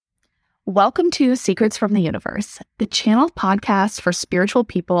Welcome to Secrets from the Universe, the channel podcast for spiritual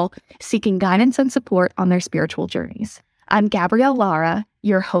people seeking guidance and support on their spiritual journeys. I'm Gabrielle Lara,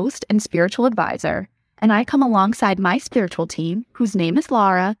 your host and spiritual advisor, and I come alongside my spiritual team, whose name is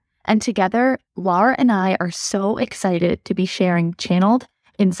Lara, and together, Lara and I are so excited to be sharing channeled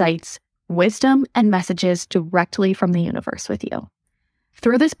insights, wisdom, and messages directly from the universe with you.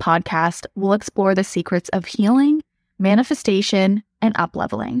 Through this podcast, we'll explore the secrets of healing, manifestation, and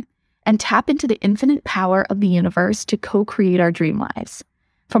up-leveling, and tap into the infinite power of the universe to co-create our dream lives.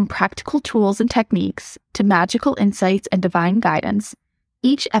 From practical tools and techniques to magical insights and divine guidance,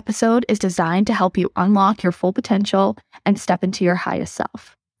 each episode is designed to help you unlock your full potential and step into your highest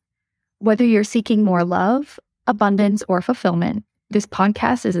self. Whether you're seeking more love, abundance, or fulfillment, this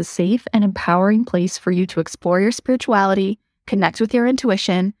podcast is a safe and empowering place for you to explore your spirituality, connect with your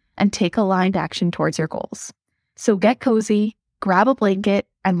intuition, and take aligned action towards your goals. So get cozy, grab a blanket,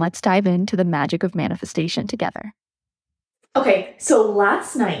 and let's dive into the magic of manifestation together. Okay, so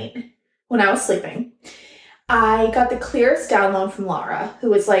last night when I was sleeping, I got the clearest download from Lara,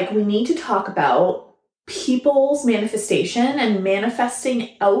 who was like, we need to talk about people's manifestation and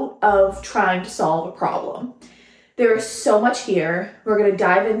manifesting out of trying to solve a problem. There is so much here. We're going to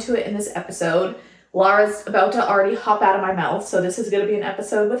dive into it in this episode. Lara's about to already hop out of my mouth, so this is going to be an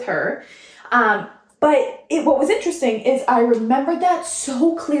episode with her. What was interesting is I remembered that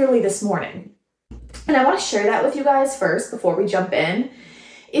so clearly this morning. And I want to share that with you guys first before we jump in.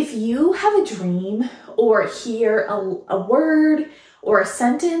 If you have a dream or hear a word or a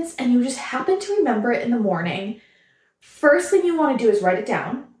sentence and you just happen to remember it in the morning, first thing you want to do is write it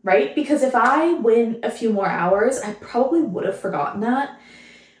down, right? Because if I win a few more hours, I probably would have forgotten that.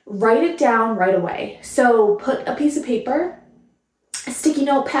 Write it down right away. So put a piece of paper, a sticky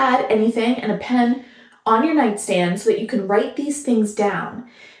notepad, anything, and a pen on your nightstand so that you can write these things down,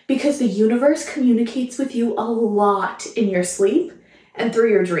 because the universe communicates with you a lot in your sleep and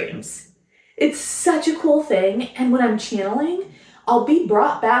through your dreams. It's such a cool thing. And when I'm channeling, I'll be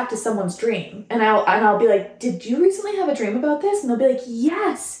brought back to someone's dream and I'll be like, did you recently have a dream about this? And they'll be like,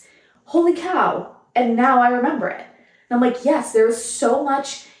 yes, holy cow. And now I remember it. And I'm like, yes, there was so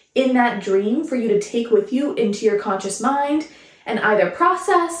much in that dream for you to take with you into your conscious mind and either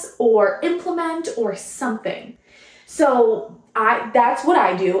process or implement or something. So that's what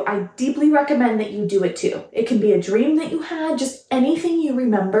I do. I deeply recommend that you do it too. It can be a dream that you had, just anything you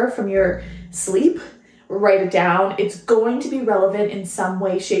remember from your sleep, write it down. It's going to be relevant in some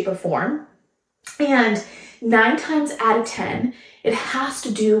way, shape, or form. And 9 times out of 10, it has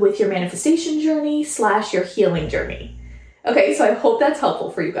to do with your manifestation journey / your healing journey. Okay, so I hope that's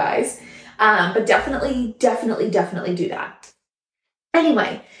helpful for you guys. But definitely do that.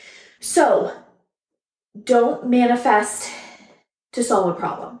 Anyway, so don't manifest to solve a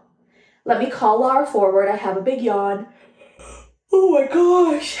problem. Let me call Lara forward. I have a big yawn. Oh my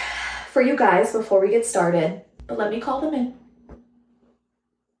gosh. For you guys before we get started. But let me call them in.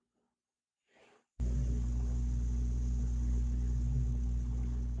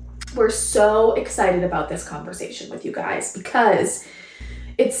 We're so excited about this conversation with you guys because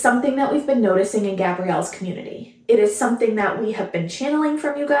it's something that we've been noticing in Gabrielle's community. It is something that we have been channeling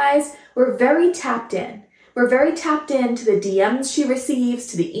from you guys. We're very tapped in. We're very tapped into the DMs she receives,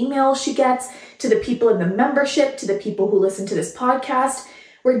 to the emails she gets, to the people in the membership, to the people who listen to this podcast.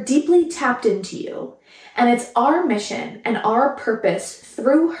 We're deeply tapped into you. And it's our mission and our purpose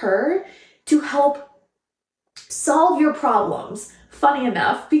through her to help solve your problems. Funny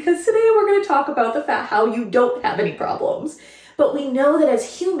enough, because today we're going to talk about the fact how you don't have any problems. But we know that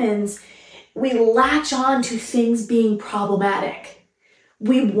as humans, we latch on to things being problematic.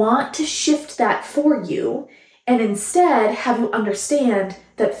 We want to shift that for you and instead have you understand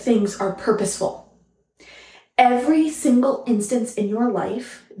that things are purposeful. Every single instance in your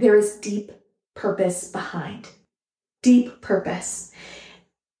life, there is deep purpose behind. Deep purpose.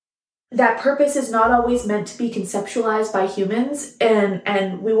 That purpose is not always meant to be conceptualized by humans,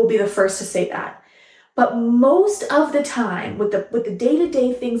 and we will be the first to say that. But most of the time, with the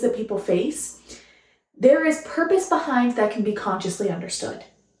day-to-day things that people face, there is purpose behind that can be consciously understood.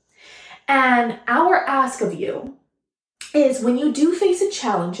 And our ask of you is when you do face a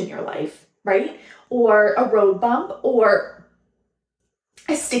challenge in your life, right? Or a road bump or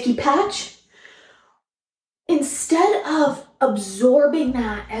a sticky patch, instead of absorbing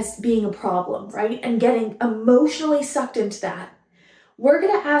that as being a problem, right? And getting emotionally sucked into that, we're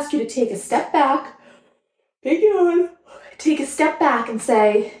going to ask you to take a step back. Take a step back and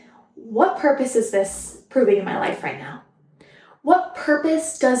say, what purpose is this proving in my life right now? What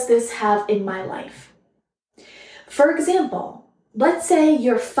purpose does this have in my life? For example, let's say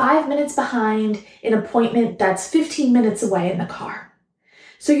you're 5 minutes behind an appointment that's 15 minutes away in the car.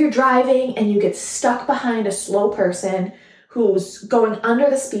 So you're driving and you get stuck behind a slow person who's going under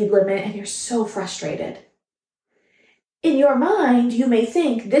the speed limit and you're so frustrated. In your mind, you may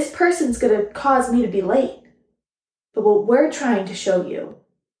think this person's going to cause me to be late. But what we're trying to show you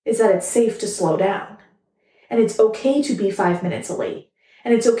is that it's safe to slow down. And it's okay to be 5 minutes late.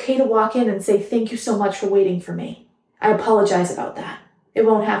 And it's okay to walk in and say, thank you so much for waiting for me. I apologize about that. It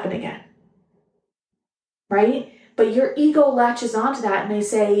won't happen again. Right? But your ego latches onto that and they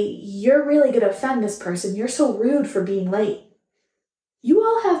say, you're really going to offend this person. You're so rude for being late. You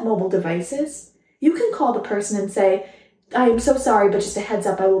all have mobile devices. You can call the person and say, I am so sorry, but just a heads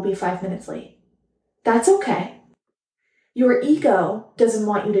up, I will be 5 minutes late. That's okay. Your ego doesn't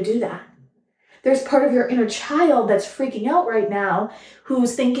want you to do that. There's part of your inner child that's freaking out right now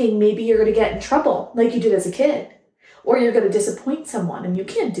who's thinking maybe you're going to get in trouble like you did as a kid. Or you're going to disappoint someone and you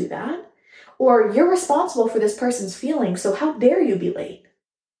can't do that. Or you're responsible for this person's feelings, so how dare you be late?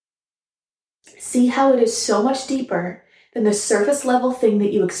 See how it is so much deeper than the surface level thing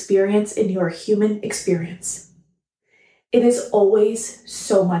that you experience in your human experience. It is always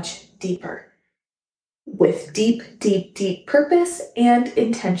so much deeper, with deep, deep, deep purpose and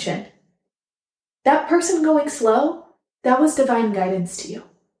intention. That person going slow, that was divine guidance to you.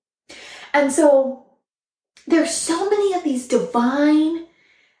 And so there's so many of these divinely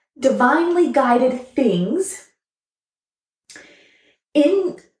guided things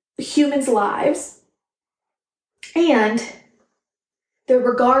in humans' lives, and they're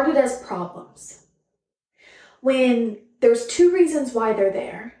regarded as problems. When there's two reasons why they're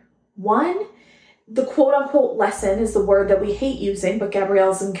there. One, the quote-unquote lesson is the word that we hate using, but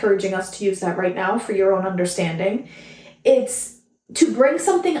Gabrielle's encouraging us to use that right now for your own understanding. It's to bring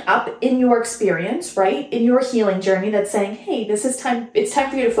something up in your experience, right? In your healing journey that's saying, hey, it's time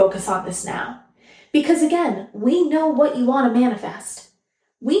for you to focus on this now. Because again, we know what you want to manifest.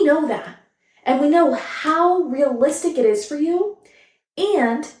 We know that. And we know how realistic it is for you.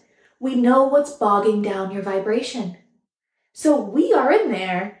 And we know what's bogging down your vibration. So we are in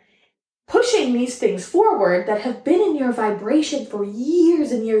there pushing these things forward that have been in your vibration for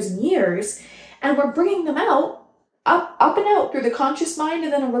years and years and years. And we're bringing them out, up and out through the conscious mind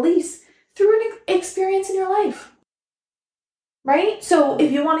and then a release through an experience in your life. Right? So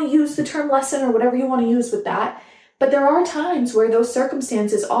if you want to use the term lesson or whatever you want to use with that, but there are times where those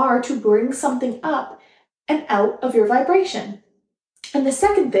circumstances are to bring something up and out of your vibration. And the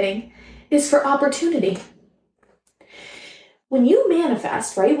second thing is for opportunity. When you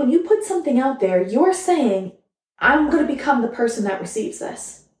manifest, right, when you put something out there, you're saying, I'm going to become the person that receives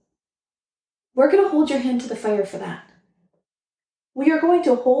this. We're going to hold your hand to the fire for that. We are going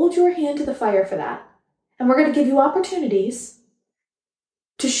to hold your hand to the fire for that. And we're going to give you opportunities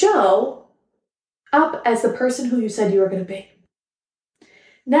to show up as the person who you said you were going to be.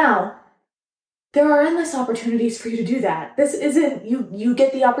 Now, there are endless opportunities for you to do that. This isn't, you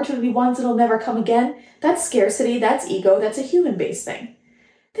get the opportunity once, it'll never come again. That's scarcity, that's ego, that's a human-based thing.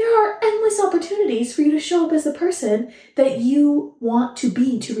 There are endless opportunities for you to show up as the person that you want to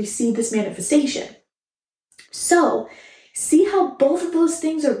be to receive this manifestation. So, see how both of those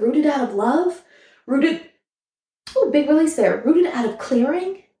things are rooted out of love? Big release there. Rooted out of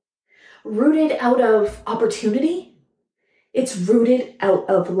clearing? Rooted out of opportunity? It's rooted out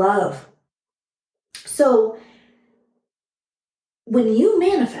of love. So, when you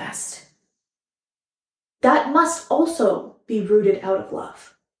manifest, that must also be rooted out of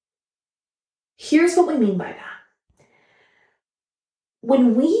love. Here's what we mean by that.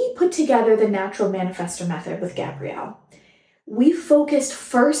 When we put together the Natural Manifestor Method with Gabrielle, we focused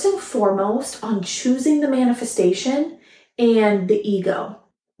first and foremost on choosing the manifestation and the ego.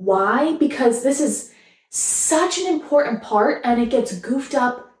 Why? Because this is such an important part and it gets goofed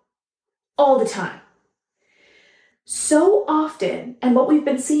up all the time. So often, and what we've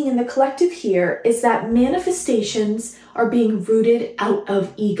been seeing in the collective here is that manifestations are being rooted out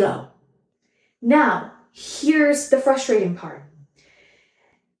of ego. Now, here's the frustrating part.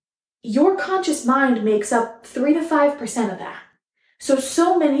 Your conscious mind makes up 3 to 5% of that.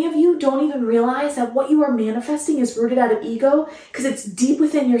 So many of you don't even realize that what you are manifesting is rooted out of ego because it's deep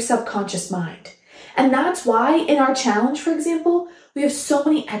within your subconscious mind. And that's why in our challenge, for example, we have so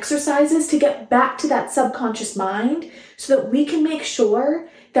many exercises to get back to that subconscious mind so that we can make sure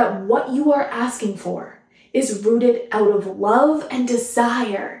that what you are asking for is rooted out of love and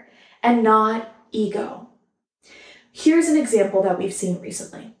desire and not ego. Here's an example that we've seen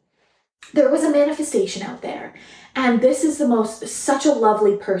recently. There was a manifestation out there, and this is such a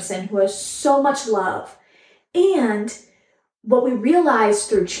lovely person who has so much love. And what we realized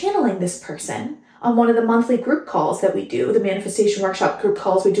through channeling this person on one of the monthly group calls that we do, the manifestation workshop group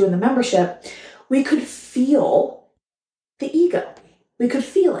calls we do in the membership, we could feel the ego. We could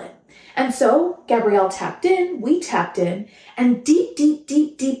feel it. And so Gabrielle tapped in, we tapped in, and deep, deep,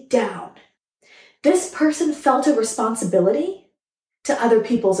 deep, deep down, this person felt a responsibility to other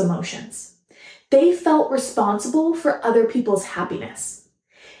people's emotions. They felt responsible for other people's happiness.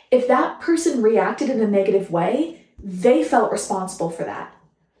 If that person reacted in a negative way, they felt responsible for that.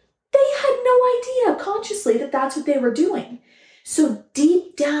 They had no idea consciously that that's what they were doing. So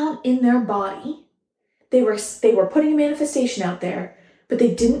deep down in their body, they were putting a manifestation out there, but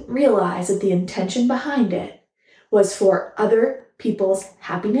they didn't realize that the intention behind it was for other people's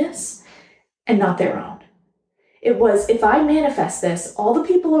happiness and not their own. It was, if I manifest this, all the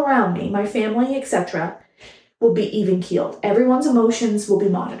people around me, my family, etc., will be even keeled. Everyone's emotions will be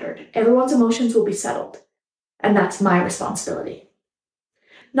monitored. Everyone's emotions will be settled. And that's my responsibility.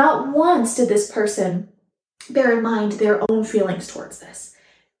 Not once did this person bear in mind their own feelings towards this.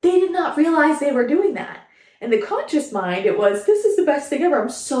 They did not realize they were doing that. In the conscious mind, it was, this is the best thing ever. I'm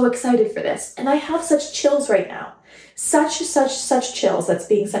so excited for this. And I have such chills right now. Such chills that's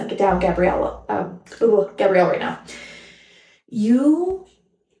being sent down Gabrielle right now.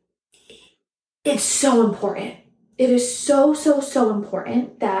 It's so important. It is so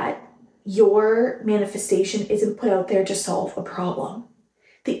important that your manifestation isn't put out there to solve a problem.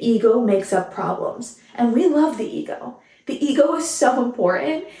 The ego makes up problems, and we love the ego. The ego is so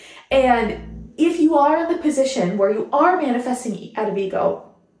important, and if you are in the position where you are manifesting out of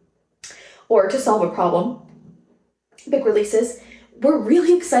ego or to solve a problem, big releases, we're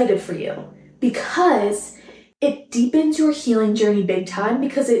really excited for you because it deepens your healing journey big time,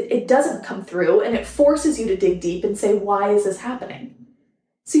 because it doesn't come through and it forces you to dig deep and say, why is this happening?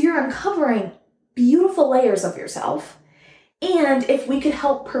 So you're uncovering beautiful layers of yourself. And if we could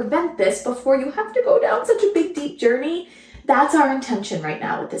help prevent this before you have to go down such a big, deep journey, that's our intention right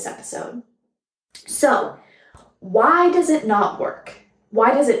now with this episode. So why does it not work?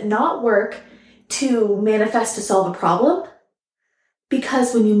 Why does it not work to manifest to solve a problem?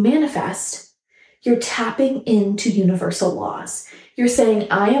 Because when you manifest, you're tapping into universal laws. You're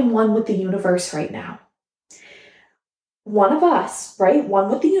saying, I am one with the universe right now. One of us, right? One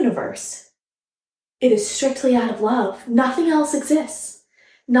with the universe. It is strictly out of love. Nothing else exists.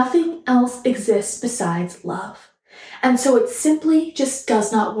 Nothing else exists besides love. And so it simply just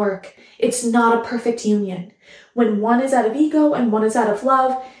does not work. It's not a perfect union. When one is out of ego and one is out of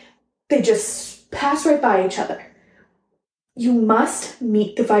love, they just pass right by each other. You must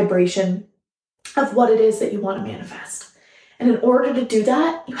meet the vibration of what it is that you want to manifest. And in order to do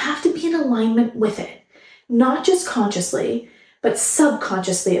that, you have to be in alignment with it, not just consciously, but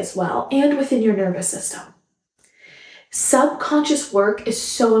subconsciously as well, and within your nervous system. Subconscious work is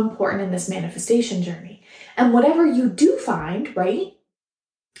so important in this manifestation journey. And whatever you do find, right,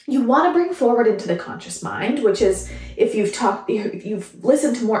 you want to bring forward into the conscious mind, which is, if you've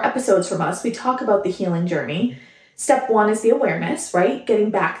listened to more episodes from us, we talk about the healing journey. Step one is the awareness, right? Getting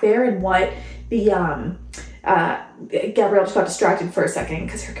back there and what the, Gabrielle just got distracted for a second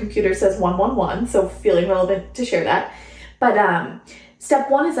because her computer says 111, so feeling relevant to share that. But step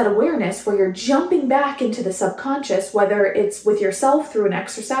one is that awareness where you're jumping back into the subconscious, whether it's with yourself through an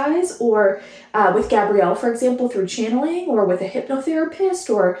exercise or with Gabrielle, for example, through channeling, or with a hypnotherapist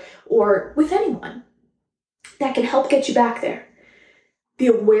or with anyone that can help get you back there. The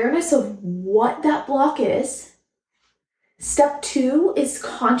awareness of what that block is. Step two is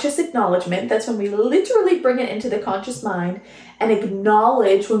conscious acknowledgement. That's when we literally bring it into the conscious mind and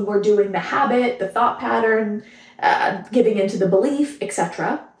acknowledge when we're doing the habit, the thought pattern, giving into the belief,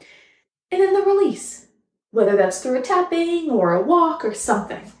 etc. And then the release, whether that's through a tapping or a walk or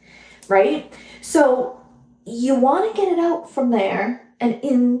something, right? So you want to get it out from there and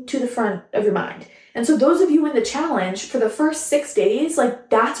into the front of your mind. And so those of you in the challenge, for the first 6 days,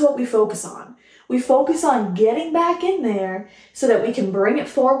 that's what we focus on. We focus on getting back in there so that we can bring it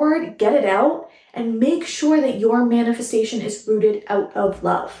forward, get it out, and make sure that your manifestation is rooted out of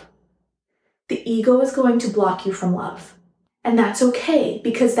love. The ego is going to block you from love. And that's okay,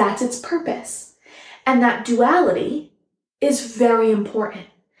 because that's its purpose. And that duality is very important.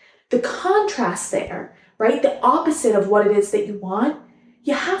 The contrast there, right? The opposite of what it is that you want,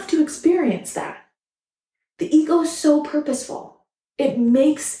 you have to experience that. The ego is so purposeful. It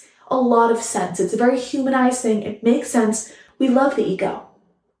makes a lot of sense. It's a very humanized thing. It makes sense. We love the ego.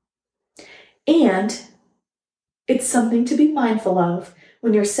 And it's something to be mindful of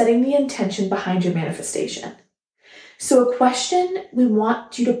when you're setting the intention behind your manifestation. So a question we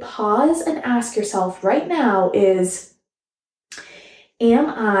want you to pause and ask yourself right now is,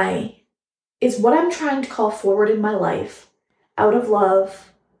 is what I'm trying to call forward in my life out of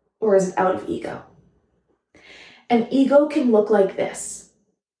love, or is it out of ego? And ego can look like this: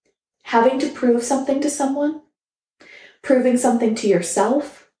 having to prove something to someone, proving something to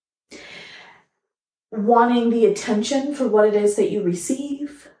yourself, wanting the attention for what it is that you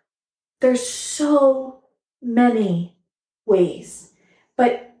receive. There's so many ways,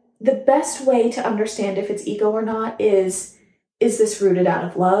 but the best way to understand if it's ego or not is this rooted out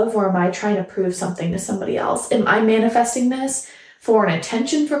of love, or am I trying to prove something to somebody else? Am I manifesting this for an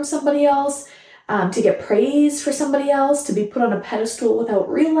attention from somebody else, to get praise for somebody else, to be put on a pedestal without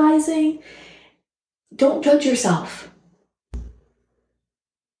realizing? Don't judge yourself.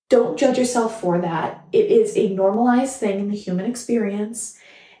 Don't judge yourself for that. It is a normalized thing in the human experience,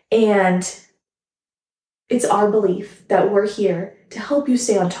 and it's our belief that we're here to help you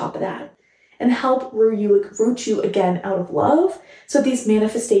stay on top of that and help root you again out of love so these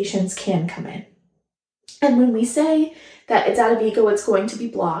manifestations can come in. And when we say that it's out of ego, it's going to be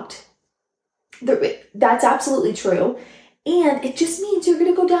blocked, that's absolutely true. And it just means you're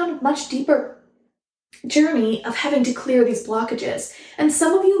going to go down a much deeper journey of having to clear these blockages. And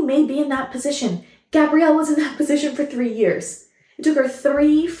some of you may be in that position. Gabrielle was in that position for 3 years. It took her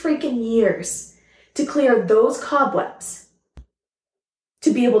 3 freaking years to clear those cobwebs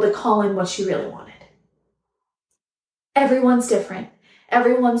to be able to call in what she really wanted. Everyone's different.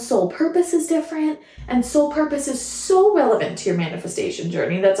 Everyone's soul purpose is different, and soul purpose is so relevant to your manifestation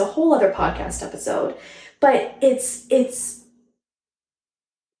journey. That's a whole other podcast episode, but it's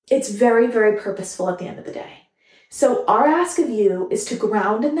very, very purposeful at the end of the day. So our ask of you is to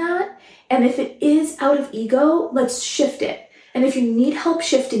ground in that, and if it is out of ego, let's shift it. And if you need help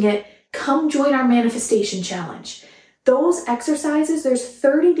shifting it, come join our manifestation challenge. Those exercises, there's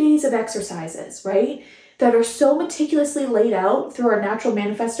 30 days of exercises, right, that are so meticulously laid out through our natural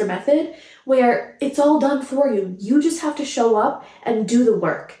manifestor method where it's all done for you. You just have to show up and do the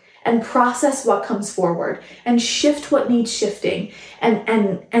work and process what comes forward and shift what needs shifting and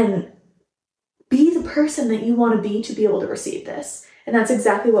be the person that you want to be able to receive this. And that's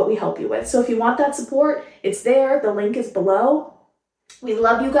exactly what we help you with. So if you want that support, it's there. The link is below. We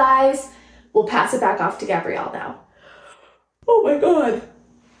love you guys. We'll pass it back off to Gabrielle now. Oh my God.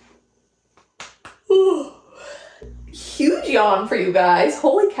 Ooh. Huge yawn for you guys.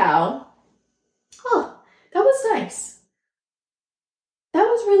 Holy cow. Oh, that was nice. That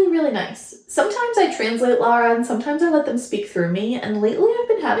was really, really nice. Sometimes I translate Lara and sometimes I let them speak through me. And lately I've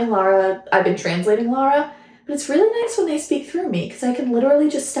been translating Lara, but it's really nice when they speak through me because I can literally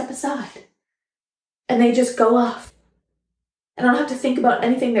just step aside and they just go off. And I don't have to think about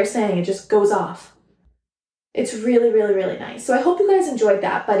anything they're saying. It just goes off. It's really, really, really nice. So I hope you guys enjoyed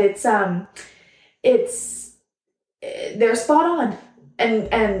that, but they're spot on.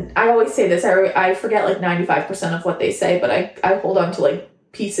 And I always say this, I forget like 95% of what they say, but I hold on to like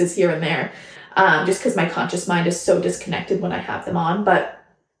pieces here and there, just because my conscious mind is so disconnected when I have them on. But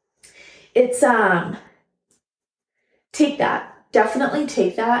it's, take that, definitely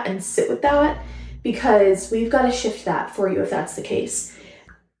take that and sit with that, because we've got to shift that for you if that's the case.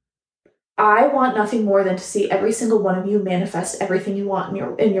 I want nothing more than to see every single one of you manifest everything you want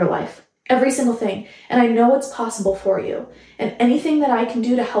in your life. Every single thing. And I know it's possible for you. And anything that I can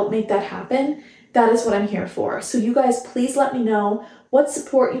do to help make that happen, that is what I'm here for. So you guys, please let me know what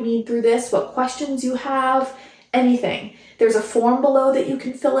support you need through this, what questions you have, anything. There's a form below that you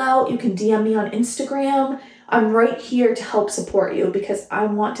can fill out. You can DM me on Instagram. I'm right here to help support you because I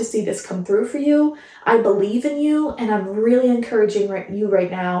want to see this come through for you. I believe in you, and I'm really encouraging you right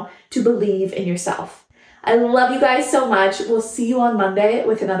now to believe in yourself. I love you guys so much. We'll see you on Monday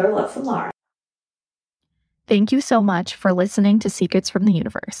with another Love from Lara. Thank you so much for listening to Secrets from the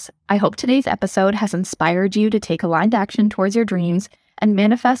Universe. I hope today's episode has inspired you to take aligned action towards your dreams and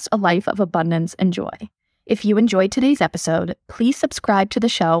manifest a life of abundance and joy. If you enjoyed today's episode, please subscribe to the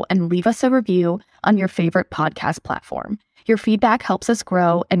show and leave us a review on your favorite podcast platform. Your feedback helps us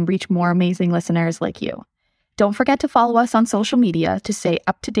grow and reach more amazing listeners like you. Don't forget to follow us on social media to stay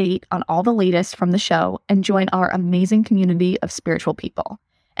up to date on all the latest from the show and join our amazing community of spiritual people.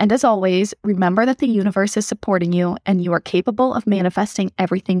 And as always, remember that the universe is supporting you and you are capable of manifesting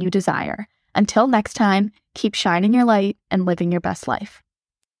everything you desire. Until next time, keep shining your light and living your best life.